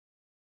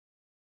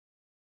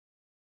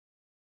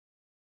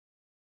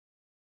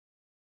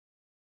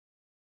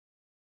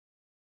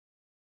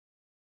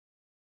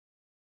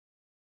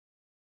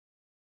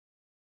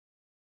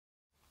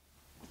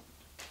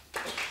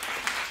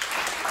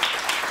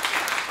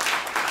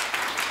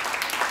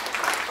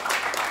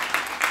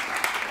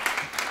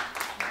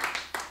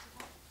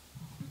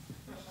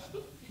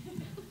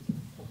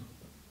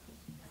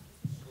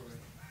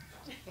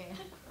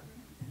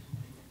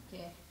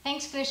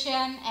Thanks,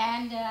 Christian.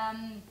 And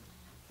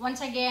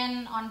once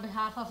again, on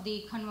behalf of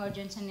the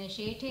Convergence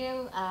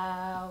Initiative,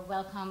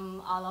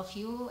 welcome all of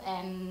you.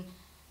 And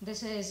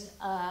this is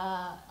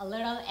a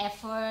little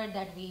effort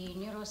that we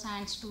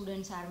neuroscience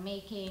students are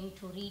making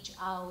to reach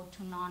out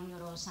to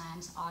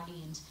non-neuroscience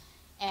audience.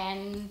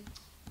 And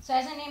so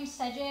as the name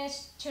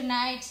suggests,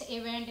 tonight's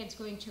event is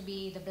going to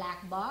be the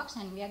black box,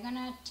 and we are going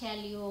to tell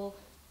you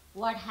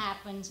what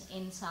happens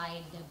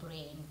inside the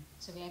brain.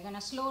 So we are going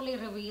to slowly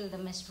reveal the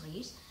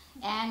mysteries.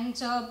 And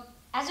so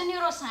as a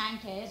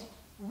neuroscientist,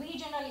 we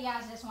generally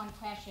ask this one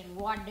question: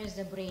 what does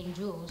the brain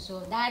do? So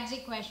that's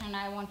the question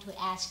I want to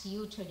ask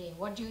you today.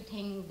 What do you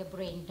think the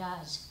brain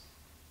does?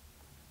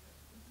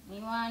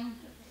 Anyone?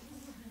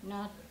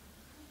 No?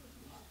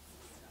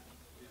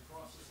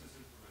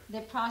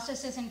 It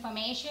processes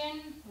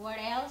information. What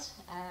else?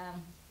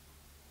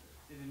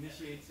 It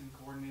initiates and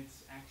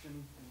coordinates action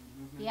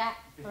and movement. Yeah,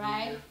 behavior.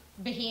 right.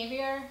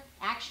 Behavior,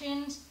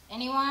 actions.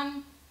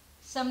 Anyone?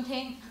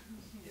 Something?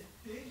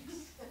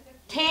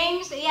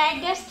 Things. Yeah,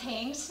 it does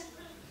things.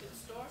 It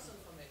stores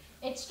information.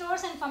 It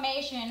stores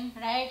information,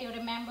 right? You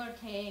remember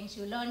things,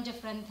 you learn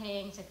different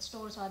things, it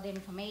stores all the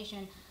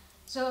information.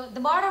 So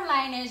the bottom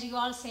line is, you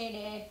all said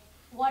it,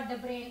 what the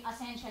brain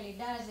essentially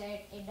does,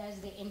 it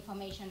does the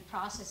information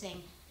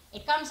processing.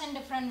 It comes in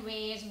different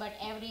ways, but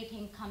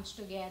everything comes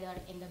together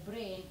in the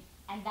brain,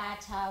 and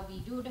that's how we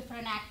do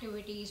different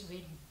activities,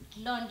 we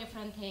learn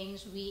different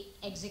things, we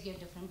execute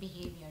different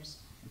behaviors.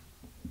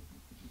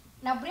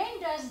 Now, brain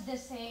does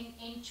this thing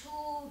in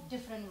two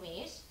different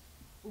ways.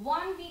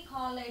 One, we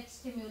call it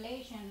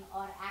stimulation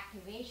or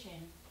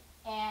activation,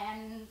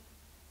 and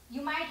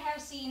you might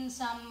have seen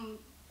some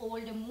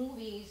older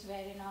movies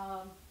where, you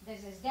know,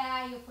 there's this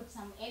guy, you put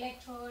some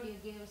electrode, you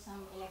give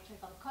some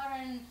electrical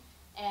current,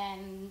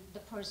 and the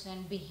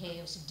person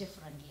behaves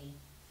differently.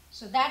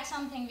 So that's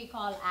something we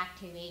call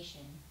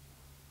activation.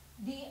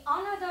 The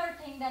another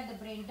thing that the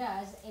brain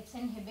does, it's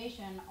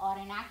inhibition or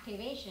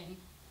inactivation.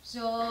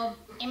 So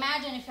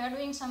imagine if you're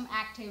doing some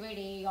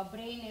activity, your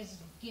brain is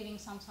giving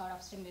some sort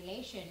of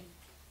stimulation,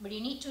 but you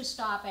need to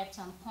stop at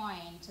some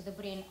point. So the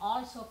brain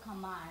also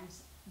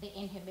commands the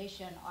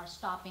inhibition or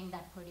stopping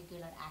that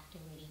particular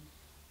activity.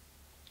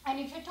 And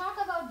if you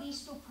talk about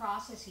these two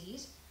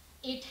processes,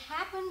 it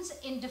happens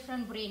in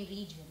different brain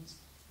regions.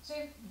 So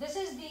if this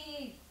is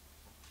the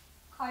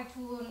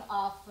cartoon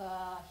of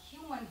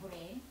human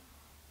brain,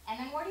 and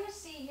then what you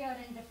see here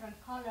in different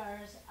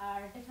colors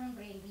are different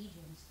brain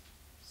regions.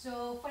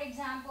 So for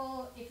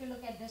example, if you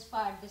look at this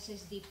part, this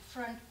is the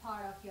front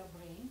part of your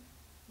brain,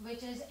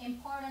 which is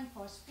important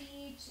for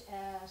speech,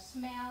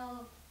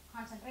 smell,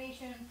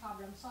 concentration,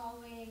 problem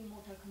solving,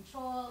 motor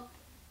control.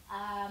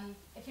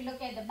 If you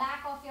look at the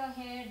back of your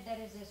head, there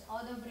is this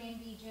other brain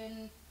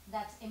region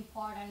that's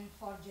important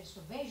for just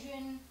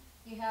vision.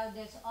 You have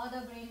this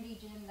other brain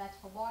region that's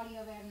for body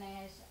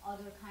awareness,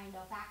 other kind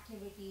of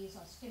activities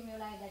or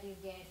stimuli that you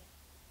get.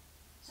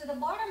 So the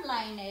bottom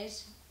line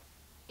is,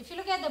 if you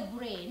look at the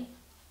brain,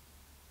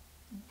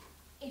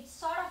 it's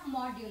sort of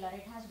modular,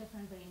 it has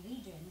different brain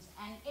regions,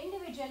 and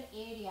individual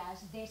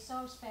areas, they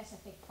serve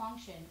specific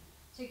function.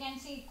 So you can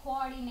see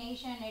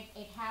coordination,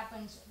 it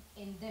happens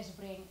in this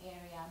brain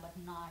area, but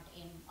not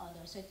in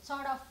others. So it's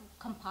sort of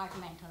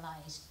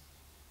compartmentalized.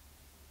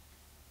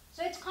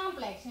 So it's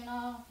complex, you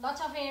know, lots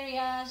of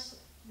areas,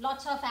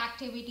 lots of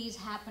activities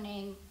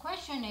happening.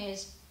 Question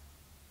is,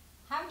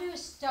 how do you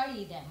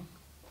study them,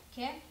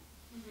 okay?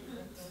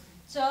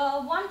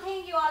 So one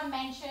thing you all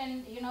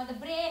mentioned, you know, the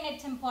brain,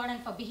 it's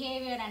important for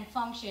behavior and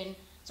function.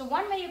 So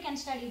one way you can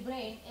study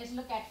brain is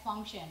look at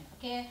function,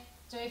 okay?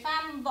 So if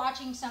I'm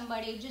watching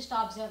somebody, just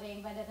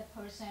observing whether the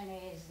person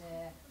is,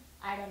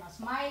 I don't know,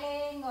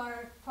 smiling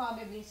or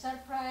probably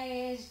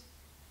surprised,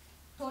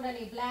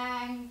 totally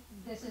blank,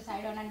 this is, I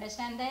don't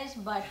understand this,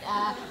 but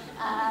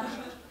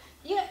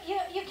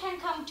you can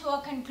come to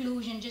a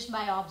conclusion just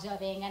by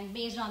observing and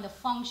based on the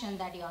function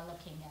that you're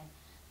looking at.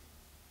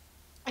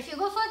 If you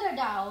go further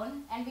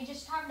down, and we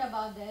just talked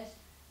about this,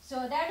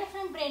 so there are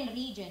different brain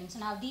regions.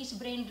 Now these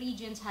brain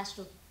regions has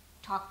to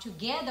talk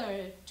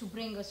together to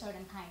bring a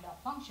certain kind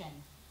of function.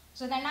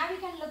 So then now we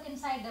can look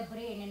inside the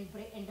brain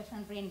in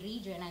different brain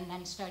region and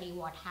then study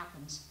what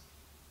happens.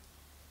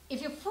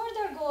 If you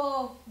further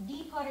go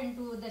deeper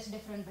into this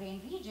different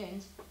brain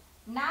regions,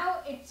 now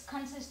it's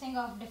consisting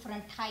of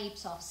different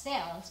types of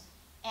cells,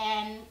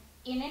 and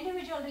in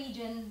individual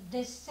region,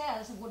 these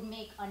cells would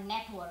make a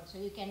network, so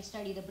you can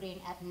study the brain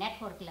at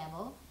network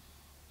level.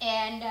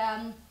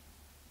 And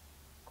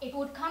it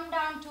would come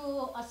down to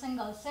a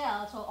single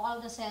cell, so all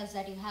the cells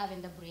that you have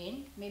in the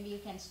brain, maybe you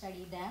can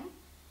study them.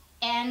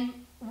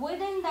 And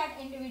within that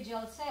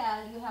individual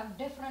cell, you have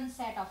different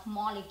set of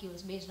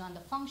molecules based on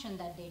the function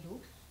that they do,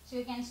 so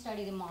you can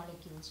study the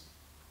molecules.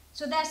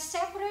 So there's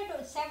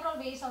several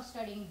ways of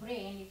studying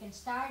brain. You can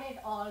start it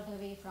all the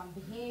way from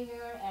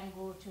behavior and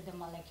go to the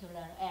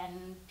molecular.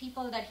 And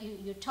people that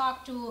you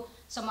talk to,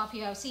 some of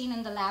you have seen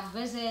in the lab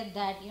visit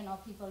that, you know,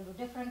 people do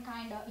different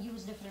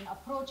use different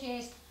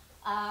approaches.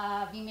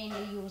 We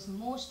mainly use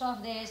most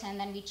of this, and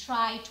then we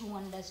try to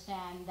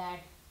understand that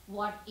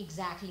what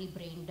exactly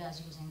brain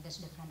does using these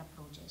different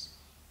approaches.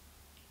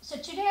 So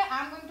today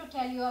I'm going to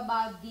tell you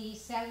about the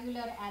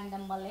cellular and the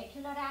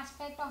molecular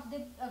aspect of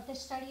the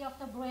study of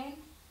the brain,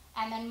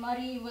 and then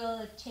Murray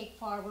will take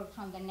forward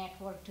from the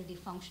network to the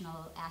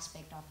functional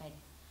aspect of it.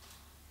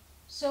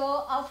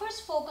 So I'll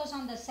first focus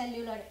on the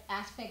cellular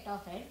aspect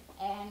of it,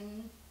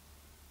 and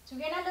so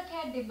we're going to look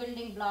at the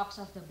building blocks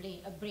of the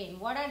brain.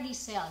 What are these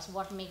cells?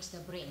 What makes the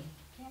brain?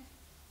 Okay.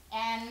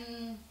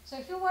 And so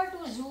if you were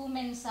to zoom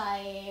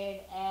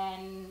inside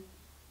and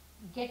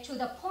get to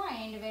the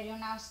point where you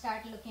now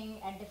start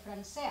looking at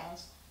different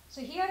cells.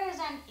 So here is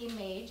an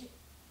image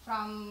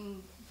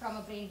from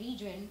a brain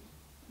region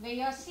where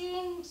you're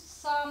seeing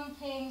some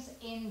things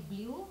in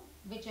blue,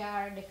 which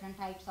are different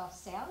types of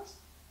cells.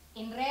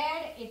 In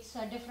red, it's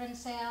a different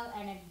cell,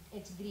 and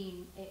it's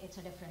green, it's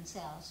a different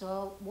cell.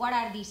 So what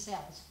are these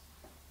cells?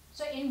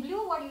 So in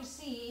blue, what you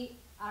see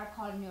are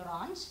called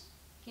neurons,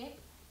 okay?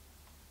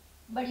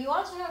 But you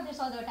also have these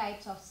other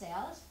types of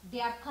cells.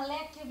 They are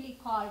collectively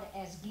called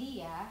as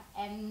glia,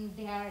 and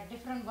there are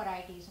different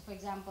varieties. So for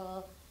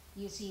example,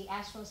 you see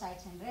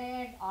astrocytes in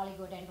red,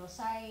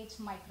 oligodendrocytes,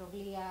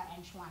 microglia,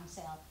 and Schwann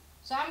cell.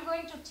 So I'm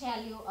going to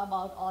tell you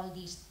about all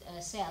these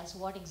cells,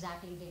 what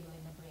exactly they do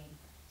in the brain.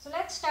 So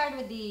let's start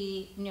with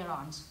the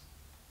neurons.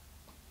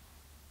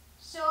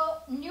 So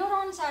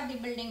neurons are the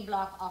building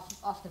block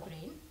of the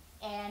brain,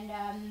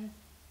 and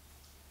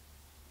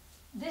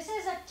this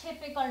is a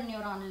typical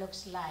neuron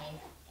looks like.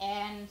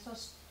 And so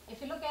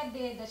if you look at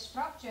the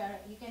structure,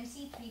 you can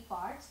see three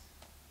parts.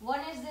 One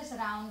is this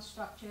round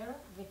structure,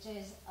 which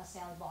is a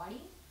cell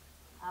body.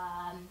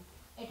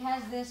 It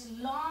has this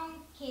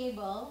long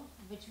cable,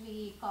 which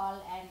we call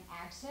an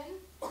axon,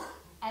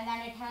 and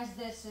then it has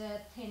this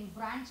thin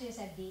branches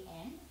at the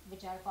end,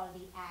 which are called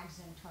the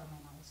axon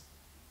terminals.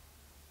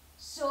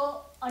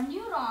 So a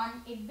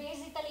neuron, it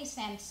basically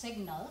sends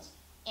signals,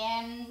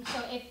 and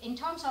so in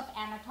terms of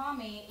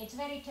anatomy, it's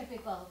very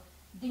typical.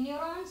 The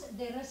neurons,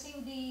 they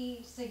receive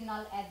the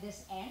signal at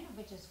this end,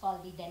 which is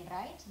called the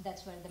dendrites.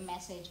 That's where the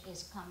message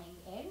is coming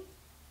in.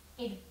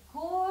 It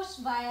goes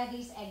via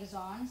these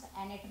axons,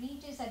 and it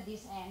reaches at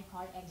this end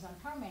called axon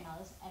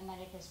terminals, and then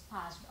it is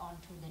passed on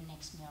to the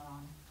next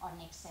neuron or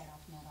next set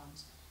of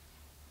neurons.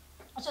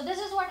 So this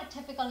is what a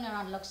typical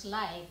neuron looks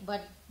like,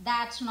 but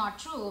that's not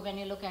true when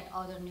you look at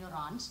other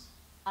neurons.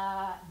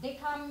 They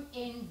come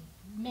in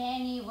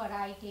many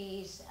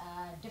varieties,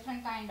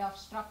 different kind of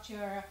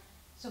structure.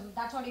 So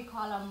that's what we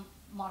call a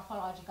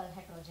morphological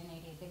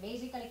heterogeneity. They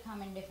basically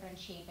come in different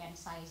shape and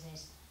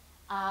sizes.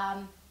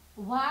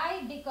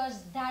 Why?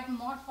 Because that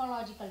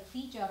morphological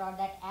feature or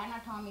that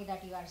anatomy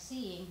that you are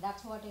seeing,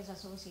 that's what is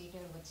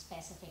associated with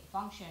specific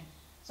function.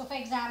 So for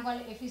example,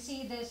 if you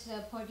see this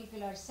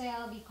particular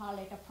cell, we call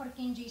it a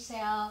Purkinje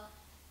cell.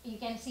 You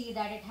can see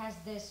that it has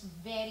this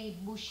very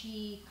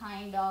bushy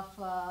kind of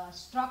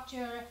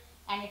structure,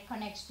 and it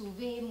connects to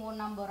way more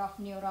number of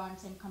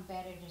neurons in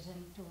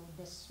comparison to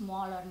this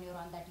smaller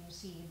neuron that you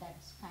see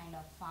that's kind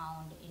of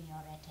found in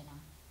your retina.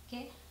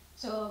 Okay,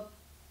 so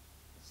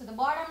the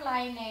bottom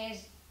line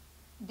is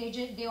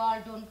they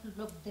all don't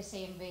look the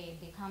same way.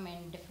 They come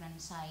in different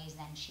size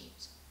and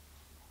shapes.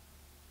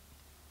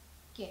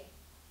 Okay,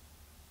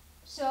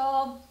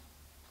 so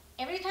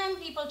every time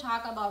people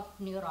talk about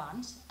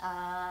neurons,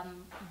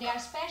 they are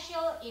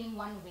special in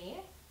one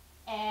way,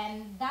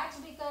 and that's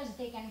because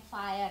they can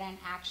fire an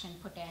action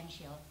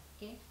potential.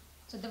 Okay,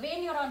 so the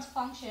way neurons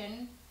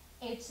function,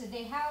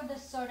 they have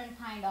this certain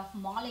kind of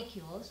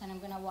molecules, and I'm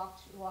going to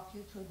walk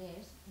you through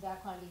this. They are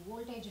called the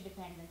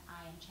voltage-dependent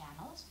ion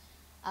channels.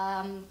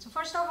 So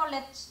first of all,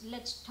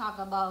 let's talk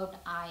about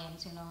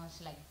ions. You know,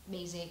 it's like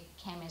basic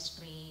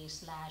chemistry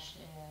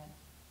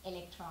 /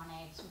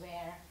 electronics,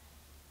 where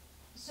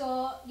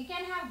so you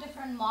can have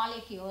different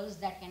molecules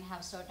that can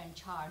have certain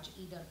charge,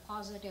 either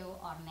positive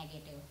or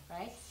negative,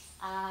 right?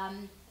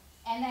 And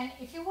then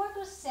if you were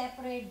to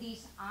separate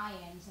these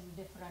ions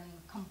in different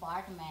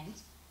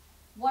compartments,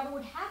 what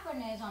would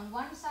happen is on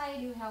one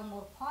side you have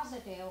more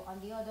positive, on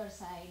the other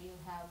side you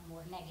have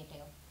more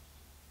negative.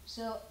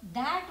 So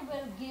that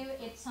will give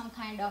it some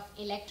kind of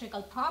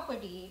electrical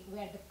property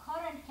where the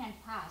current can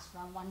pass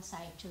from one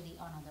side to the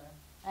another,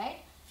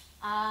 right?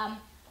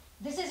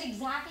 This is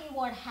exactly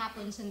what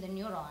happens in the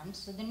neurons.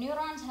 So the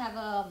neurons have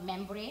a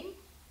membrane,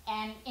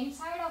 and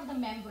inside of the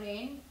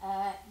membrane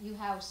you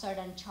have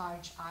certain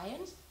charged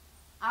ions.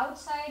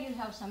 Outside you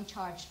have some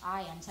charged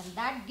ions, and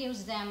that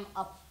gives them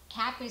a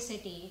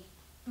capacity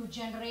to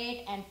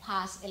generate and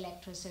pass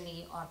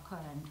electricity or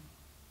current.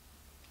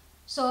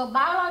 So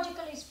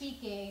biologically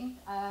speaking,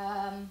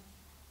 how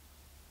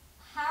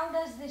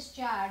does this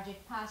charge,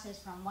 it passes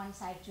from one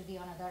side to the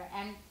another,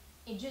 and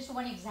it's just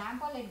one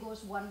example, it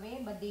goes one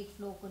way, but the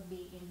flow could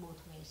be in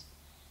both ways.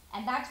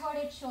 And that's what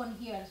it's shown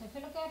here. So if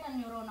you look at a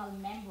neuronal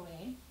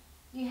membrane,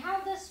 you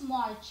have the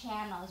small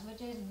channels,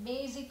 which is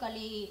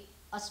basically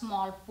a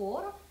small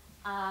pore.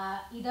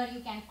 Either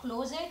you can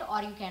close it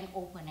or you can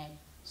open it.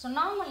 So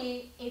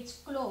normally it's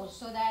closed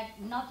so that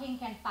nothing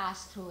can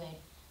pass through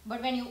it.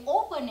 But when you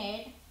open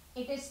it,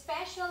 it is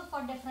special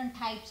for different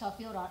types of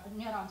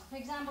neurons. For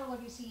example,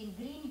 what you see in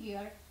green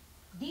here,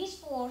 these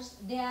pores,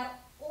 they are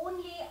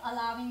only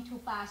allowing to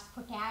pass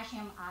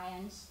potassium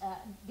ions,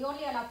 they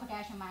only allow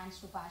potassium ions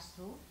to pass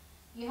through.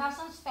 You have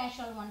some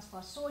special ones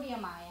for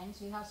sodium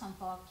ions, you have some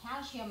for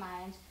calcium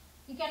ions.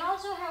 You can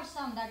also have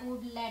some that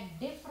would let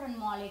different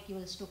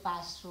molecules to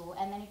pass through,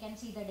 and then you can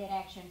see the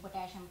direction.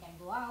 Potassium can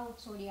go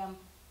out, sodium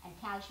and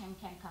calcium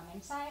can come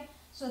inside.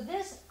 So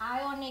this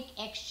ionic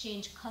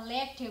exchange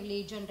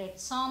collectively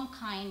generates some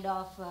kind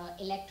of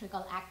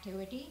electrical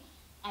activity,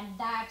 and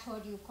that's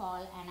what you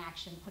call an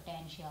action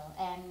potential.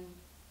 And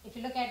if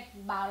you look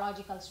at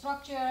biological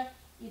structure,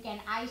 you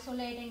can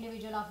isolate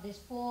individual of this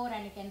pore,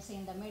 and you can see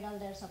in the middle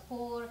there's a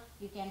pore.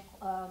 You can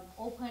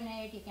open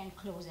it, you can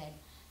close it.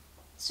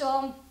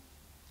 So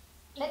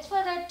let's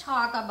further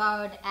talk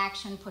about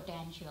action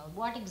potential.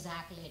 What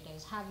exactly it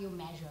is, how you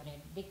measure it,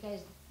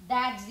 because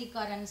that's the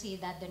currency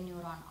that the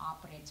neuron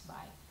operates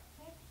by.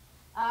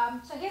 Okay?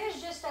 So here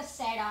is just a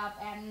setup,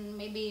 and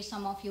maybe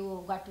some of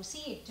you got to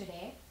see it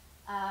today.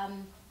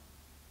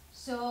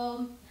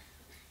 So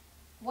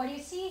what you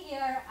see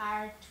here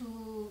are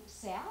two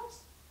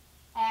cells,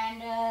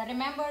 and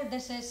remember,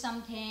 this is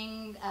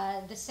something,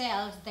 the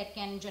cells that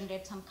can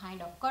generate some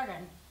kind of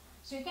current.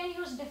 So you can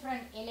use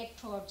different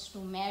electrodes to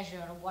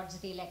measure what's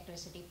the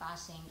electricity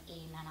passing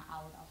in and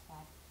out of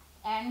that.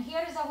 And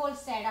here is the whole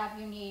setup.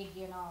 You need,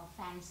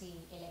 fancy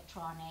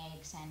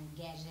electronics and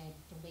gadget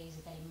to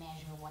basically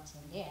measure what's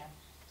in there.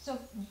 So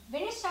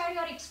when you start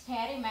your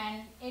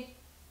experiment,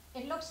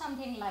 it looks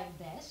something like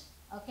this,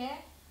 okay?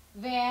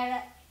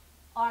 Where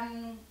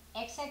on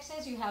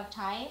x-axis you have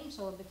time,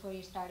 so before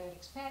you start your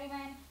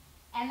experiment,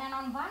 and then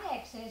on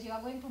y-axis you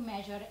are going to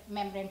measure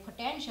membrane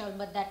potential,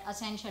 but that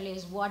essentially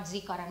is what's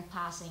the current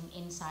passing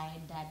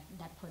inside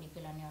that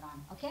particular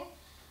neuron, okay?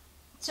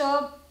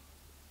 So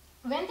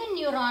when the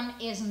neuron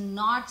is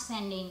not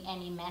sending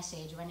any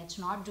message, when it's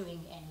not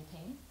doing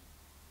anything,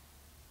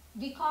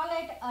 we call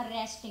it a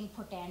resting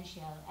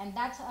potential, and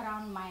that's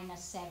around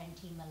minus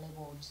 70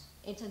 millivolts.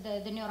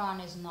 The neuron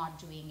is not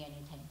doing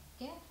anything,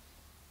 okay?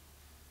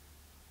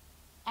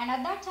 And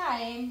at that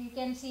time, you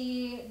can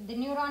see the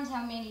neurons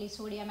have mainly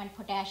sodium and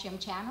potassium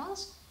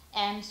channels,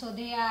 and so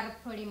they are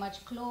pretty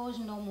much closed,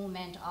 no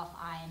movement of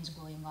ions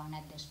going on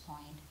at this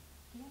point.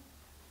 Okay?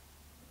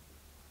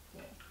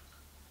 Okay.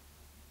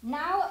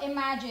 Now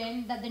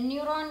imagine that the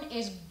neuron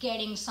is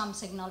getting some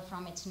signal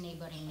from its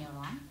neighboring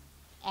neuron,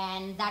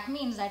 and that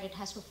means that it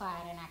has to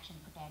fire an action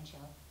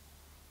potential.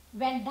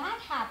 When that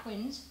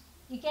happens,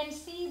 you can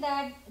see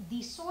that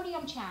the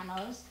sodium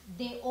channels,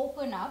 they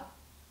open up,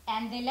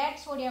 and they let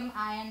sodium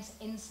ions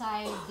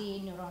inside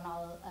the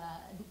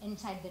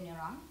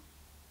neuron.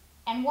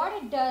 And what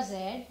it does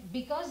is,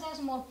 because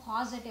there's more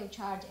positive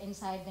charge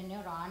inside the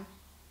neuron,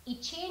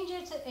 it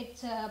changes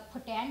its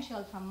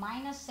potential from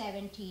minus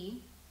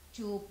 70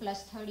 to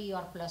plus 30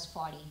 or plus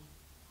 40.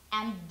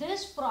 And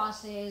this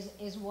process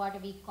is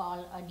what we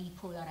call a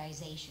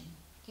depolarization,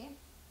 okay?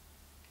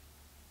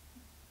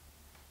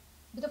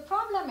 But the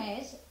problem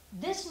is,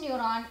 this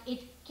neuron,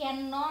 it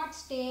cannot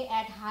stay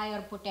at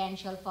higher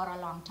potential for a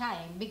long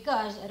time,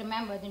 because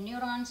remember, the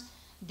neurons,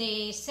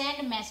 they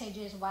send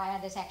messages via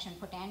this action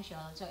potential.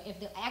 So if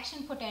the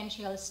action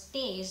potential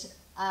stays,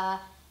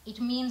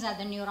 it means that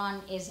the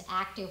neuron is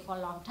active for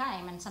a long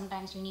time, and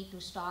sometimes you need to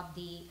stop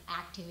the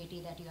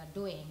activity that you are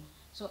doing.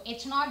 So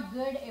it's not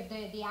good if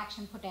the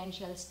action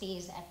potential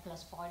stays at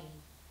plus 40.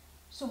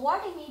 So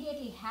what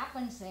immediately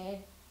happens is,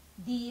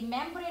 the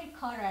membrane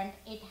current,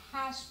 it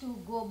has to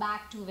go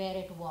back to where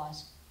it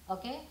was,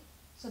 okay?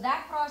 So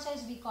that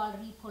process we call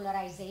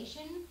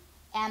repolarization,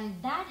 and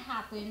that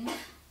happens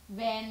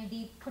when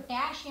the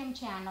potassium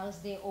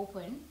channels, they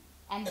open,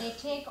 and they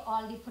take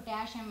all the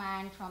potassium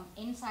ion from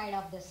inside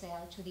of the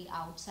cell to the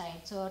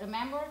outside. So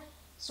remember,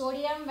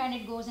 sodium, when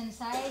it goes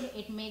inside,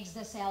 it makes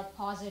the cell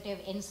positive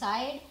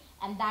inside,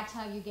 and that's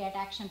how you get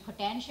action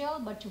potential.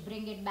 But to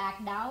bring it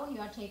back down, you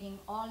are taking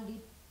all the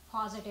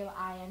positive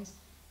ions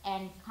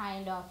and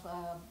kind of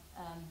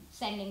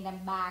sending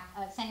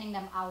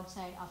them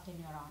outside of the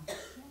neuron.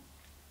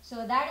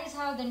 So that is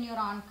how the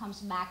neuron comes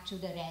back to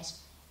the rest.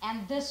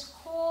 And this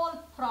whole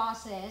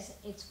process,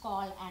 it's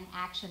called an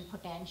action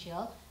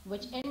potential,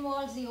 which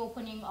involves the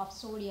opening of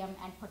sodium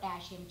and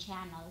potassium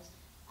channels.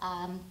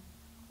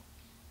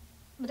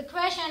 But the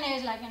question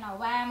is, like,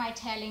 why am I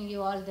telling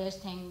you all this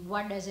thing?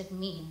 What does it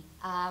mean?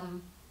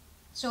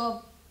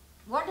 So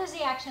what does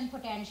the action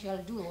potential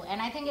do?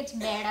 And I think it's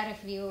better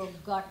if you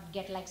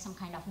get like some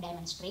kind of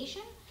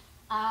demonstration.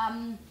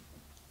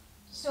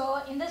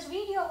 So in this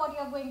video, what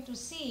you're going to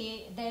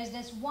see, there's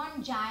this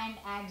one giant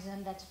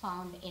axon that's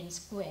found in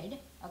squid,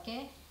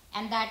 okay?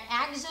 And that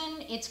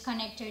axon, it's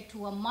connected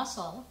to a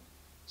muscle.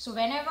 So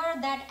whenever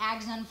that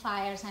axon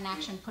fires an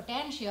action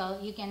potential,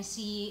 you can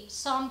see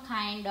some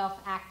kind of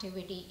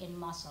activity in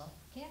muscle,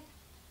 okay?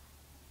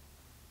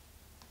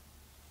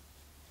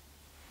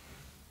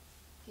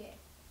 Okay.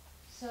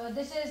 So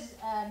this is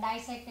a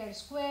dissected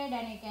squid,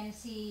 and you can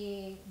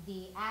see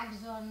the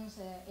axons.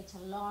 It's a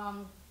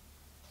long,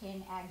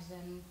 thin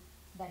axon,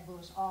 that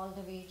goes all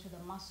the way to the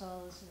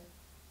muscles.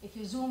 If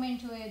you zoom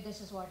into it,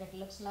 this is what it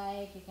looks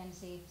like. You can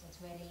see it's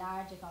very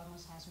large. It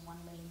almost has 1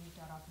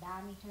 millimeter of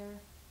diameter.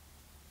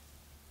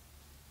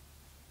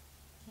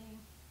 Okay.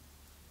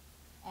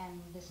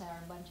 And these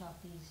are a bunch of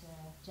these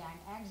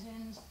giant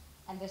axons.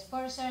 And this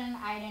person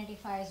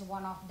identifies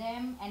one of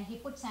them, and he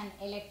puts an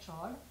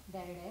electrode.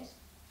 There it is.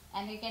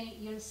 And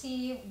you'll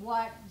see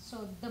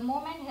so the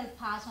moment he'll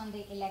pass on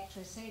the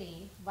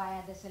electricity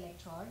via this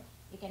electrode,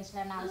 you can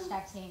now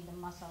start seeing the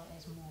muscle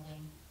is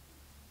moving.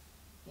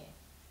 Okay.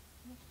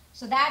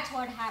 So that's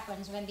what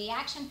happens when the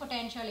action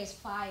potential is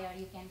fired.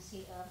 You can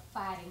see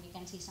firing. You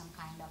can see some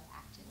kind of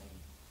activity.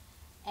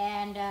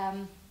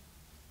 And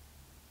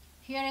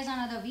here is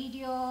another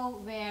video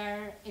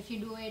where if you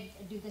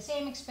do the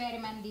same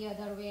experiment the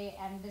other way,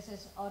 and this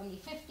is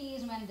early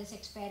 50s when these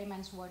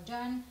experiments were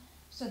done.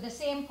 So the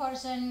same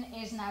person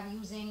is now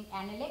using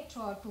an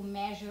electrode to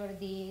measure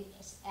the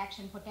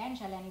action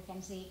potential, and you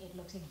can see it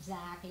looks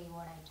exactly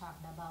what I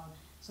talked about.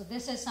 So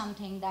this is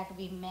something that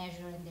we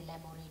measure in the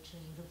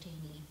laboratory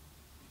routinely.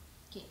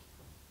 Okay.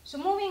 So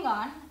moving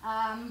on,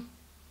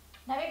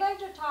 now we're going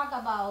to talk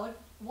about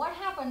what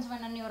happens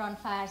when a neuron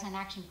fires an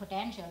action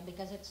potential,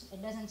 because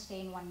it doesn't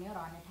stay in one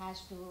neuron, it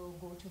has to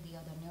go to the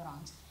other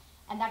neurons.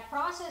 And that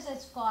process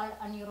is called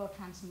a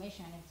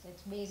neurotransmission.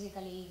 It's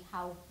basically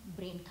how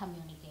brain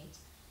communicates.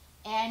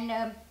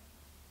 And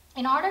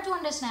in order to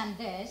understand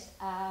this,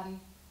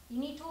 you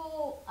need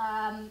to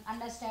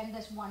understand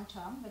this one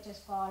term, which is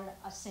called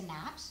a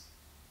synapse.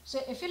 So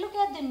if you look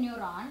at the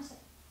neurons,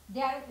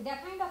 they're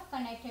kind of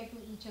connected to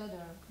each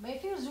other. But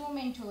if you zoom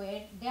into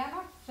it, they are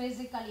not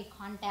physically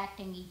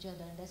contacting each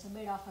other. There's a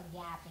bit of a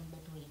gap in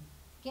between.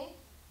 Okay?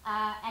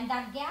 And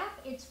that gap,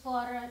 it's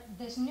for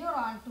this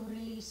neuron to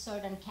release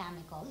certain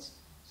chemicals.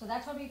 So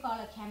that's what we call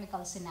a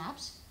chemical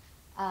synapse.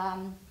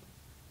 And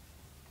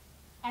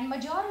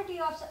majority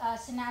of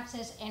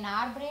synapses in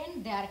our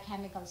brain, they are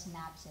chemical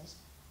synapses.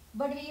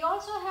 But we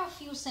also have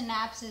few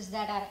synapses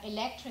that are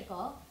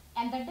electrical,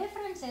 and the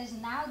difference is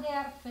now they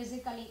are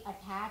physically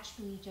attached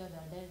to each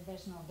other.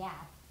 There's no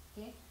gap.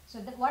 Okay? So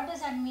what does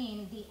that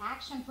mean? The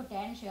action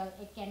potential,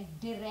 it can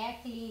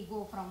directly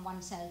go from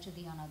one cell to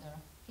the another.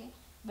 Okay?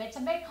 But it's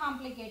a bit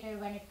complicated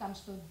when it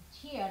comes to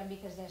here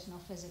because there's no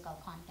physical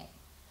contact.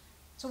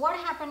 So what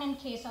happened in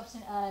case of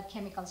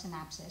chemical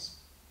synapses?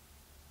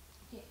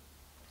 Okay.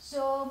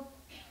 So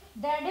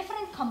there are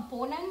different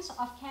components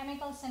of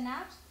chemical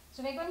synapse.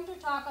 So we're going to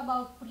talk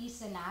about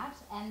presynapse,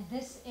 and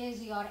this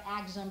is your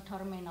axon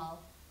terminal,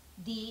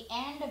 the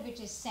end which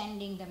is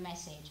sending the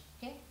message.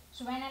 Okay.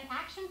 So when an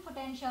action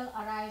potential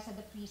arrives at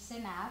the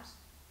presynapse,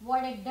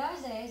 what it does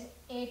is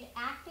it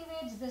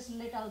activates these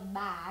little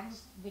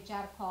bags which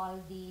are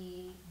called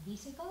the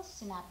vesicles,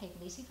 synaptic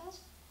vesicles,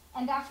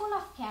 and they're full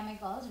of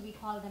chemicals. We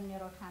call them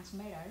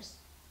neurotransmitters.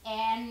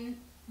 And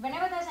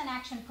whenever there's an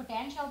action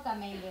potential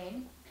coming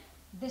in,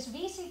 these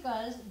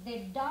vesicles,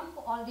 they dump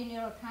all the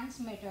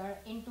neurotransmitter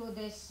into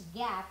this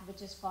gap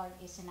which is called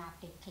a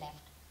synaptic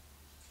cleft.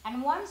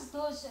 And once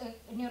those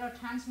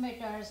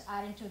neurotransmitters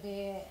are into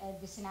the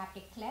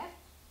synaptic cleft,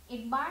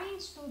 it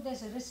binds to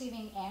this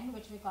receiving end,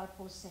 which we call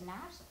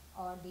postsynapse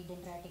or the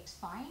dendritic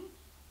spine,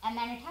 and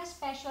then it has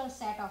special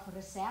set of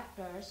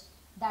receptors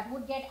that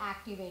would get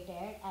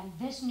activated, and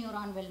this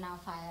neuron will now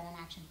fire an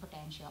action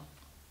potential.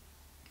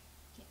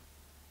 Okay.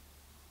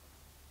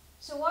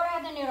 So what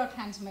are the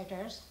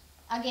neurotransmitters?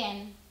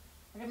 Again,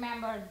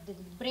 remember the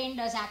brain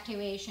does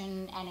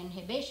activation and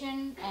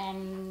inhibition,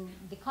 and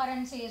the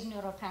currency is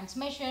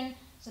neurotransmission.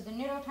 So the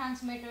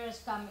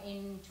neurotransmitters come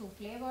in two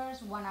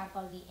flavors. One are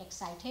called the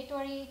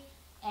excitatory,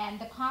 and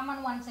the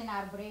common ones in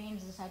our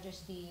brains, these are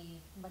just the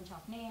bunch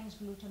of names: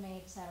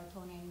 glutamate,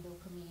 serotonin,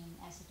 dopamine,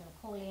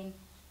 acetylcholine.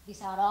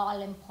 These are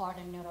all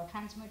important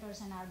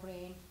neurotransmitters in our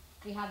brain.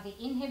 We have the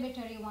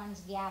inhibitory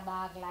ones,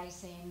 GABA,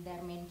 glycine.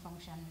 Their main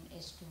function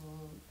is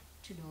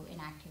to do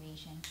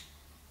inactivation.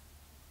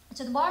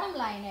 So the bottom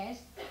line is,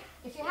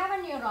 if you have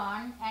a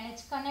neuron and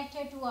it's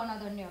connected to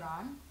another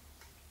neuron,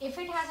 if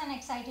it has an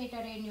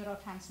excitatory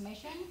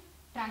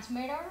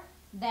transmitter,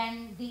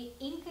 then the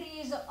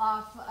increase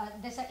of,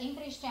 there's an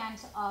increased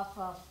chance of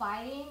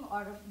firing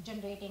or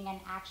generating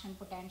an action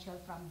potential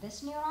from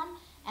this neuron,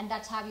 and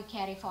that's how you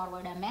carry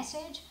forward a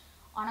message.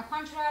 On the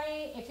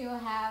contrary, if you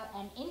have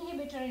an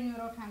inhibitory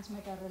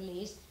neurotransmitter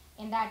release,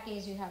 in that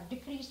case you have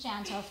decreased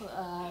chance of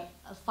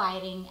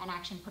firing an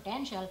action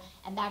potential,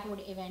 and that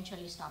would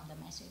eventually stop the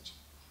message.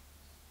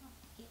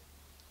 Okay.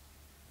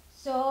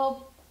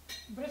 So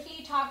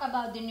briefly talk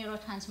about the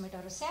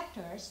neurotransmitter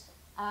receptors.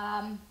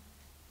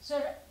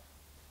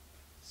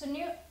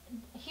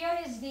 Here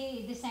is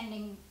the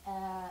descending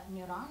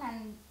neuron,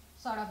 and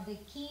sort of the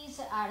keys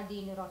are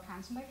the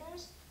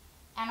neurotransmitters.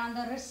 And on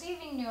the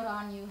receiving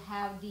neuron, you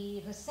have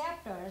the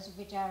receptors,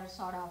 which are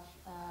sort of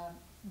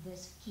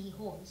these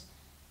keyholes.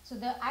 So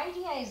the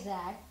idea is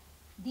that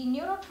the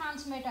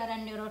neurotransmitter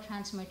and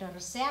neurotransmitter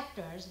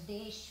receptors,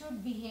 they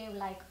should behave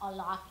like a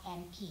lock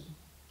and key.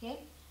 Okay?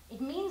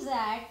 It means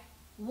that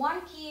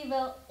one key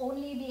will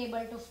only be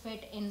able to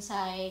fit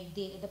inside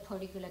the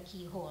particular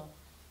keyhole.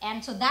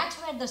 And so that's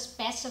where the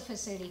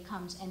specificity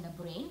comes in the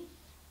brain.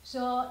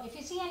 So if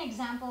you see an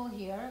example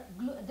here,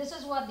 this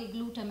is what the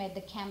glutamate,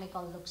 the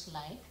chemical, looks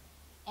like.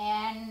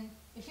 And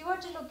if you were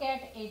to look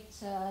at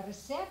its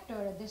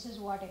receptor, this is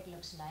what it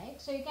looks like.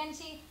 So you can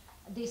see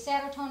the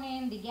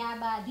serotonin, the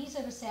GABA, these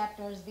are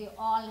receptors, they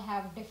all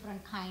have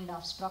different kind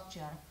of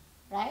structure,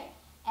 right?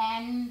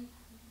 And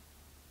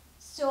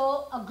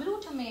so a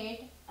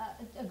glutamate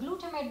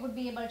would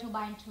be able to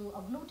bind to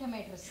a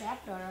glutamate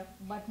receptor,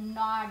 but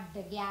not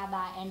the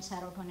GABA and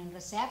serotonin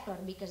receptor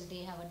because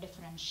they have a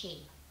different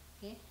shape,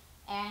 okay?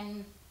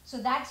 And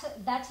so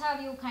that's how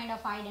you kind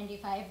of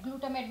identify. If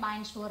glutamate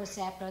binds to a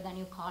receptor, then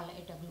you call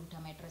it a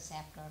glutamate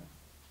receptor.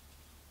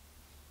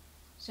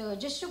 So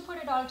just to put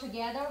it all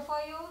together for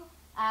you,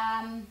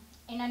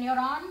 in a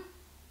neuron,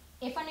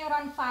 if a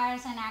neuron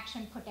fires an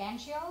action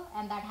potential,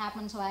 and that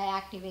happens via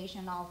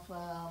activation of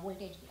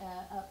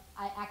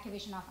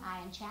activation of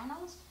ion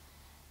channels,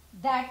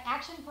 that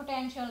action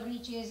potential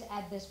reaches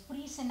at this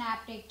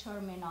presynaptic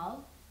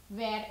terminal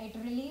where it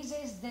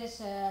releases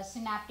this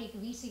synaptic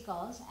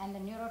vesicles and the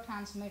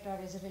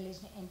neurotransmitter is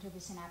released into the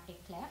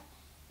synaptic cleft.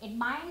 It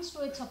binds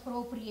to its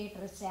appropriate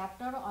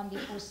receptor on the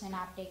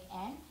postsynaptic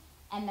end,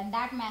 and then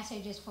that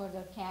message is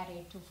further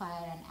carried to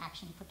fire an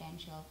action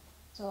potential.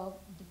 So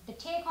the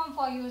take home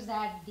for you is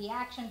that the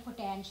action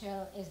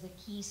potential is the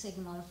key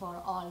signal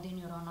for all the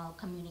neuronal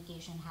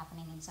communication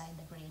happening inside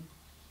the brain.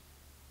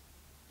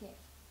 Okay.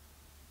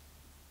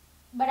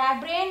 But our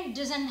brain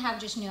doesn't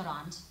have just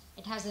neurons.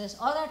 It has this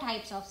other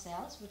types of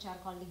cells which are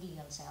called the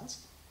glial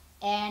cells.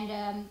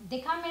 And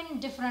they come in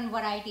different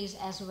varieties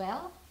as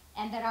well.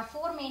 And there are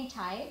 4 main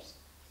types.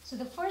 So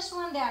the first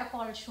one, they are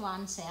called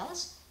Schwann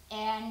cells.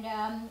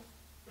 And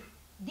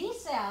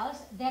these cells,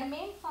 their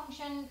main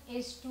function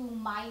is to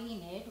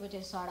myelinate, which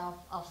is sort of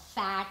a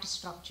fat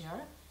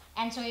structure.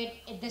 And so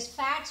this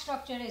fat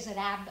structure is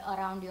wrapped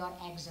around your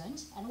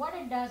axons. And what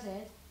it does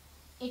is,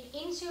 it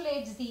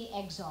insulates the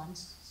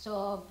axons.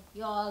 So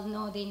you all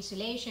know the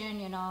insulation,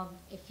 you know,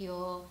 if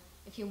you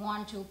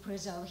want to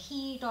preserve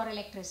heat or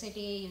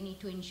electricity, you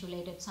need to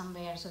insulate it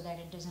somewhere so that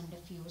it doesn't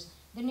diffuse.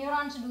 The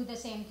neurons do the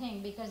same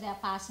thing because they are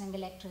passing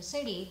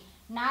electricity.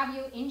 Now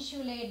you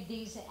insulate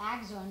these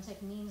axons,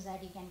 it means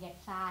that you can get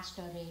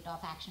faster rate of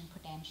action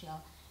potential.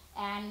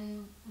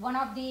 And one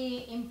of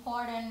the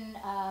important,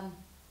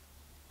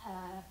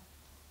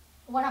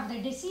 one of the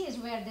diseases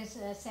where these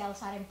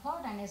cells are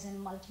important is in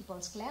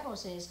multiple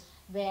sclerosis,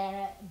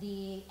 where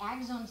the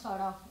axons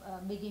sort of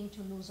begin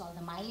to lose all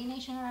the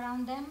myelination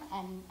around them,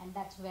 and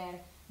that's where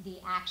the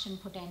action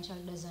potential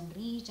doesn't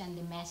reach and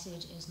the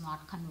message is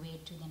not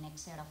conveyed to the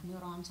next set of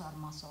neurons or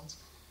muscles.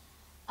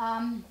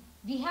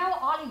 We have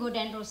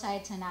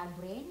oligodendrocytes in our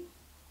brain.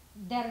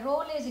 Their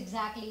role is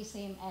exactly the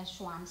same as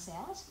Schwann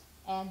cells,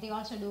 and they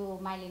also do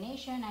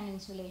myelination and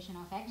insulation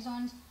of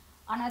axons.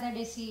 Another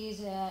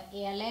disease,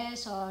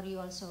 ALS, or you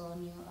also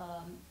knew,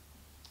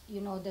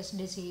 you know this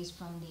disease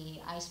from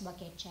the ice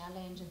bucket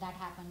challenge. That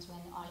happens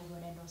when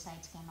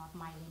oligodendrocytes cannot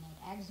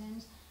myelinate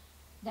axons.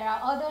 There are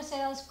other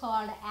cells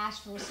called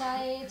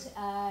astrocytes.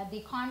 They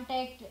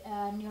contact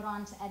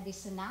neurons at the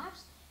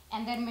synapse,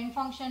 and their main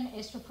function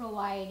is to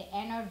provide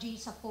energy,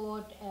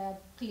 support,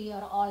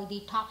 clear all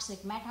the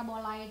toxic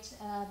metabolites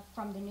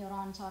from the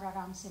neurons or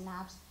around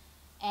synapse.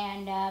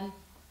 And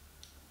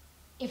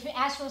if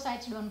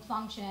astrocytes don't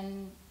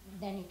function,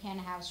 then you can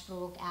have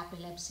stroke,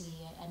 epilepsy,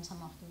 and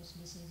some of those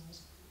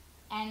diseases.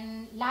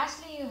 And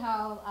lastly, you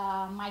have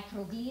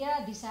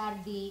microglia. These are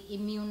the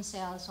immune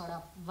cells, sort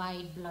of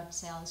white blood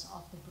cells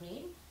of the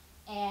brain.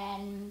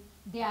 And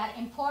they are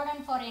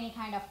important for any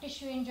kind of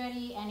tissue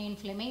injury, any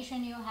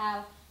inflammation you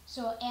have.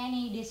 So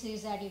any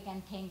disease that you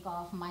can think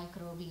of,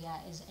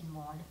 microglia is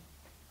involved.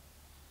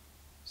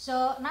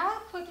 So now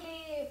I'll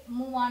quickly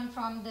move on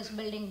from this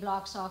building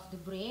blocks of the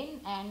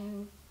brain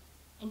and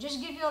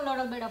just give you a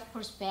little bit of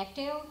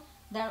perspective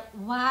that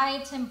why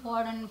it's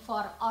important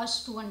for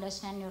us to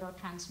understand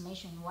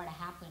neurotransmission, what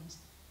happens.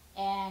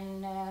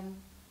 And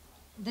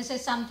this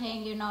is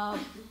something, you know,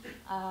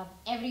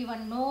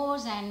 everyone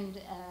knows, and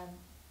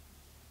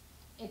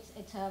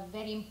it's a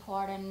very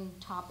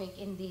important topic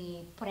in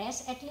the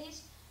press at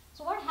least.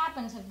 So what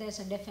happens if there's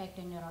a defect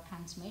in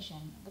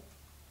neurotransmission?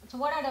 So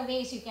what are the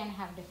ways you can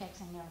have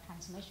defects in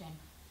neurotransmission?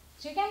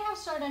 So you can have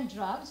certain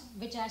drugs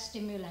which are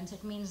stimulants.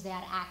 It means they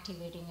are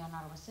activating your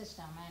nervous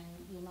system. And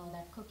you know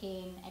that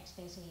cocaine,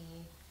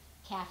 ecstasy,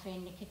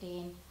 caffeine,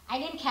 nicotine. I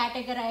didn't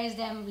categorize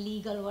them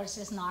legal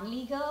versus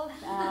non-legal.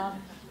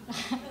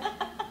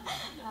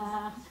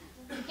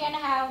 You can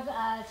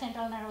have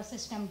central nervous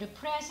system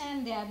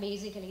depressant. They are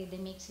basically, they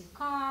make you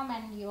calm.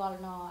 And you all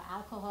know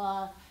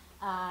alcohol,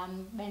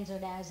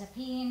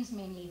 benzodiazepines,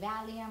 mainly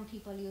Valium.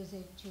 People use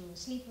it to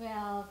sleep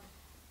well.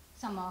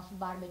 Some of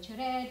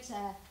barbiturates.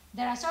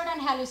 There are certain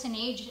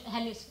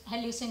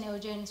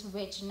hallucinogens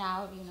which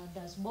now, you know,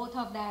 does both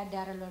of that. They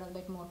are a little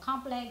bit more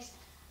complex.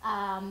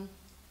 And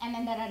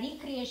then there are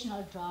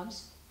recreational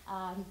drugs.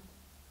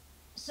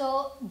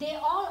 So they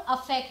all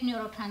affect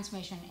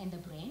neurotransmission in the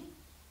brain.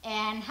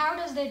 And how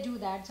does they do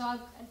that? So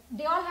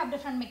they all have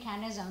different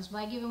mechanisms, but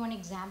I'll give you one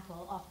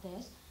example of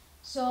this.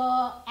 So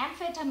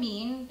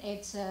amphetamine,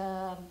 it's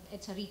a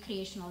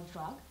recreational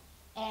drug,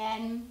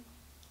 and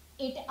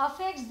it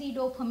affects the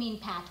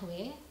dopamine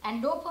pathway,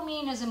 and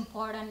dopamine is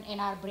important in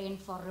our brain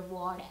for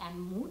reward and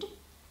mood.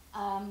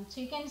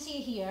 So you can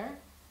see here,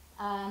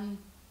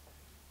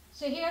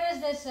 so here is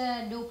this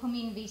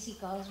dopamine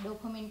vesicles.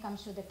 Dopamine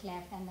comes to the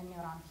cleft and the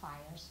neuron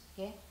fires,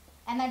 okay?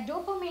 And that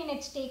dopamine,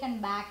 it's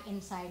taken back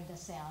inside the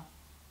cell.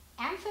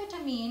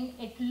 Amphetamine,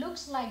 it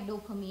looks like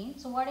dopamine,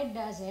 so what it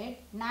does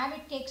now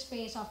it takes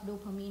space of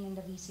dopamine in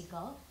the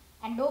vesicle,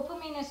 and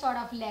dopamine is sort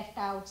of left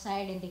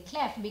outside in the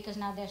cleft because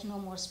now there's no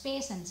more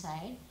space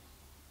inside.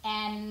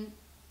 And,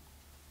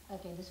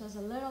 okay, this was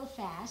a little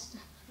fast.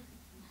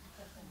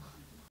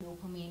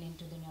 Dopamine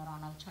into the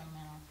neuronal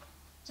terminal.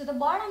 So the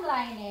bottom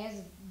line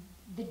is,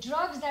 the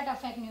drugs that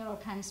affect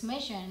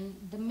neurotransmission,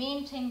 the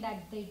main thing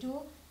that they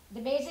do,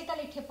 they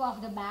basically tip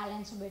off the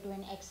balance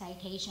between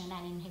excitation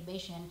and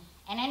inhibition.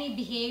 And any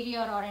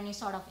behavior or any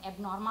sort of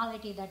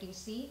abnormality that you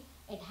see,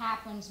 it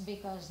happens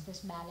because this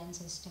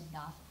balance is tipped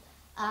off.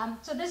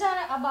 So these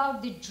are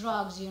about the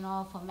drugs,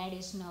 for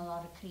medicinal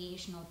or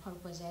recreational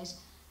purposes.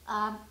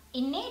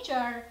 In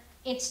nature,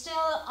 it's still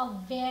a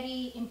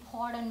very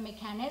important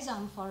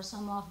mechanism for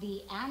some of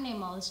the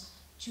animals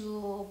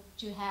to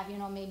have,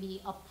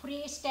 maybe a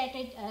prey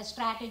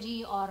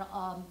strategy or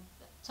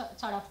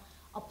sort of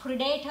a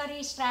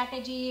predatory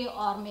strategy,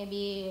 or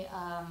maybe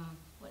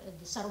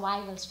the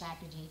survival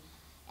strategy.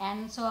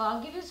 And so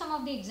I'll give you some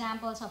of the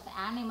examples of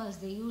animals.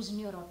 They use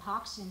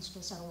neurotoxins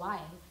to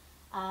survive.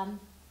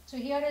 So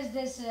here is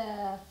this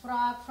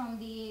frog from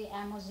the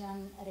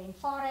Amazon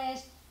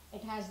rainforest.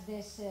 It has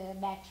this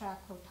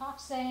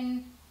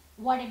batrachotoxin.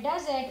 What it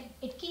does,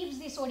 it keeps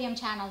the sodium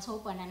channels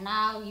open, and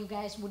now you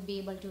guys would be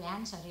able to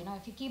answer.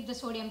 If you keep the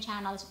sodium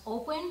channels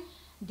open,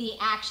 the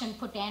action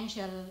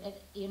potential,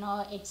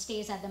 it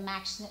stays at the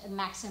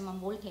maximum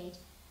voltage.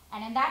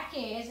 And in that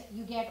case,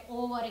 you get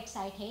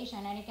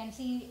overexcitation, and you can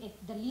see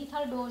the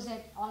lethal dose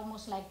at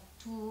almost like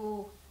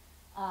 2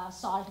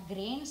 salt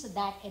grains.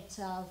 That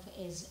itself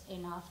is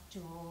enough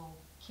to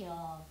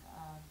kill,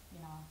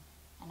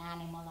 an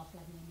animal of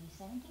like maybe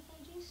 70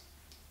 kgs.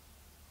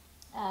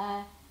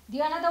 The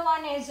another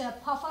one is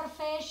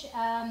pufferfish.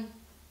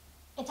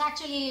 It's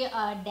actually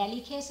a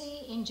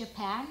delicacy in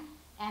Japan,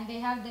 and they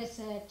have this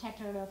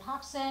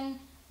tetrodotoxin,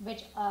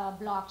 which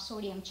blocks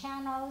sodium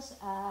channels,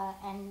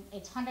 and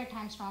it's 100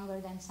 times stronger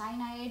than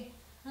cyanide.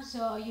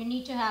 So you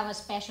need to have a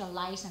special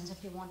license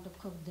if you want to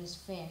cook this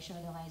fish,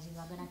 otherwise you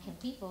are going to kill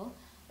people.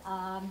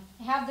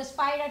 You have the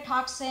spider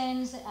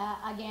toxins,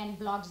 again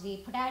blocks the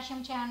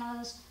potassium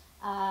channels.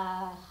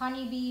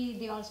 Honeybee,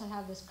 they also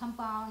have this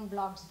compound,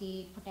 blocks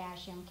the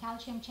potassium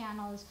calcium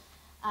channels.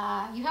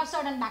 You have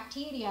certain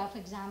bacteria, for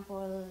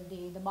example,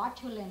 the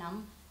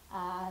botulinum,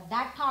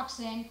 that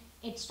toxin,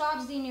 it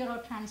stops the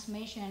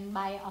neurotransmission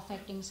by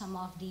affecting some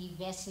of the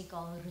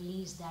vesicle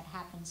release that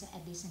happens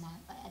at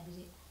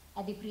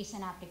the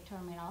presynaptic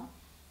terminal.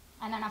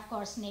 And then of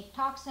course snake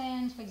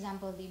toxins, for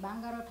example the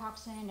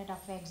bangarotoxin, it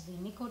affects the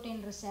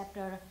nicotine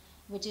receptor,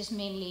 which is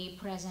mainly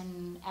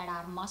present at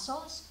our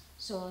muscles.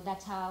 So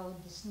that's how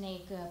the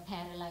snake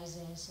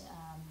paralyzes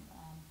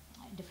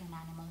different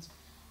animals.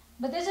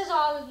 But this is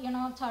all,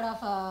 sort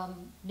of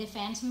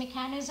defense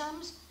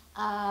mechanisms.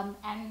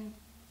 And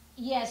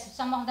yes,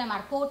 some of them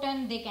are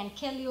potent. They can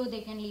kill you.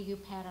 They can leave you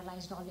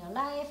paralyzed all your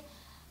life.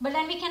 But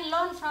then we can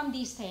learn from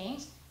these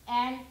things.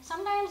 And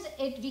sometimes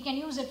we can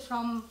use it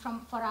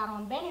for our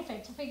own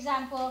benefit. So for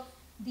example,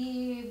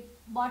 the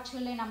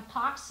botulinum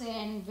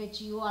toxin,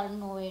 which you all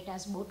know it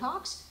as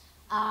Botox,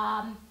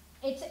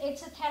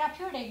 it's a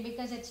therapeutic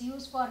because it's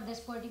used for this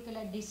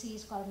particular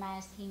disease called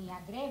myasthenia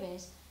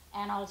gravis,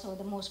 and also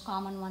the most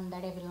common one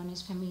that everyone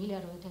is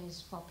familiar with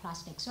is for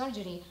plastic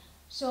surgery.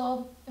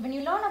 So when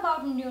you learn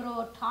about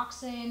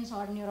neurotoxins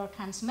or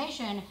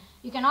neurotransmission,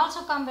 you can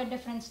also come with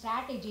different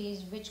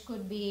strategies which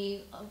could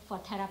be for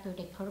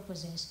therapeutic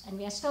purposes, and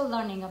we are still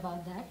learning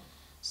about that.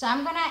 So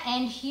I'm going to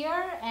end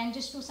here, and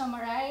just to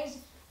summarize,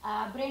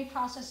 brain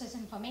processes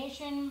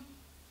information.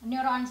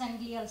 Neurons and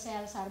glial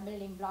cells are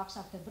building blocks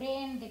of the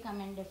brain. They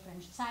come in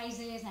different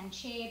sizes and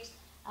shapes.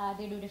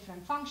 They do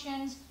different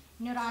functions.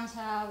 Neurons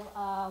have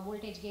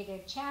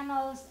voltage-gated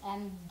channels,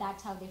 and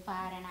that's how they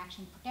fire an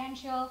action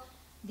potential.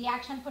 The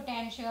action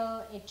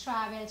potential, it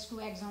travels to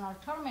axonal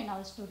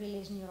terminals to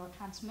release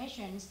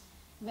neurotransmissions,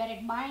 where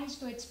it binds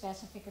to its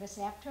specific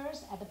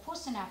receptors at the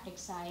postsynaptic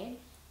side,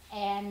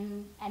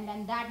 and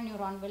then that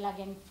neuron will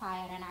again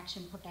fire an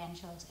action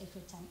potentials if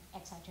it's an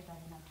excitatory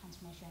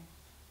neurotransmission.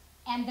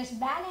 And this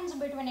balance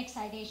between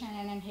excitation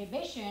and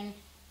inhibition,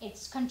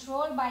 it's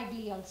controlled by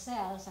glial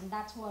cells, and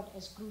that's what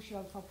is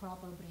crucial for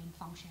proper brain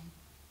function.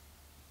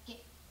 Okay.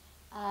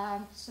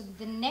 So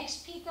the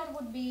next speaker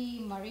would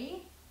be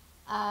Marie,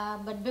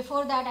 but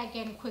before that I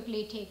can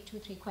quickly take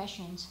 2-3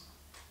 questions.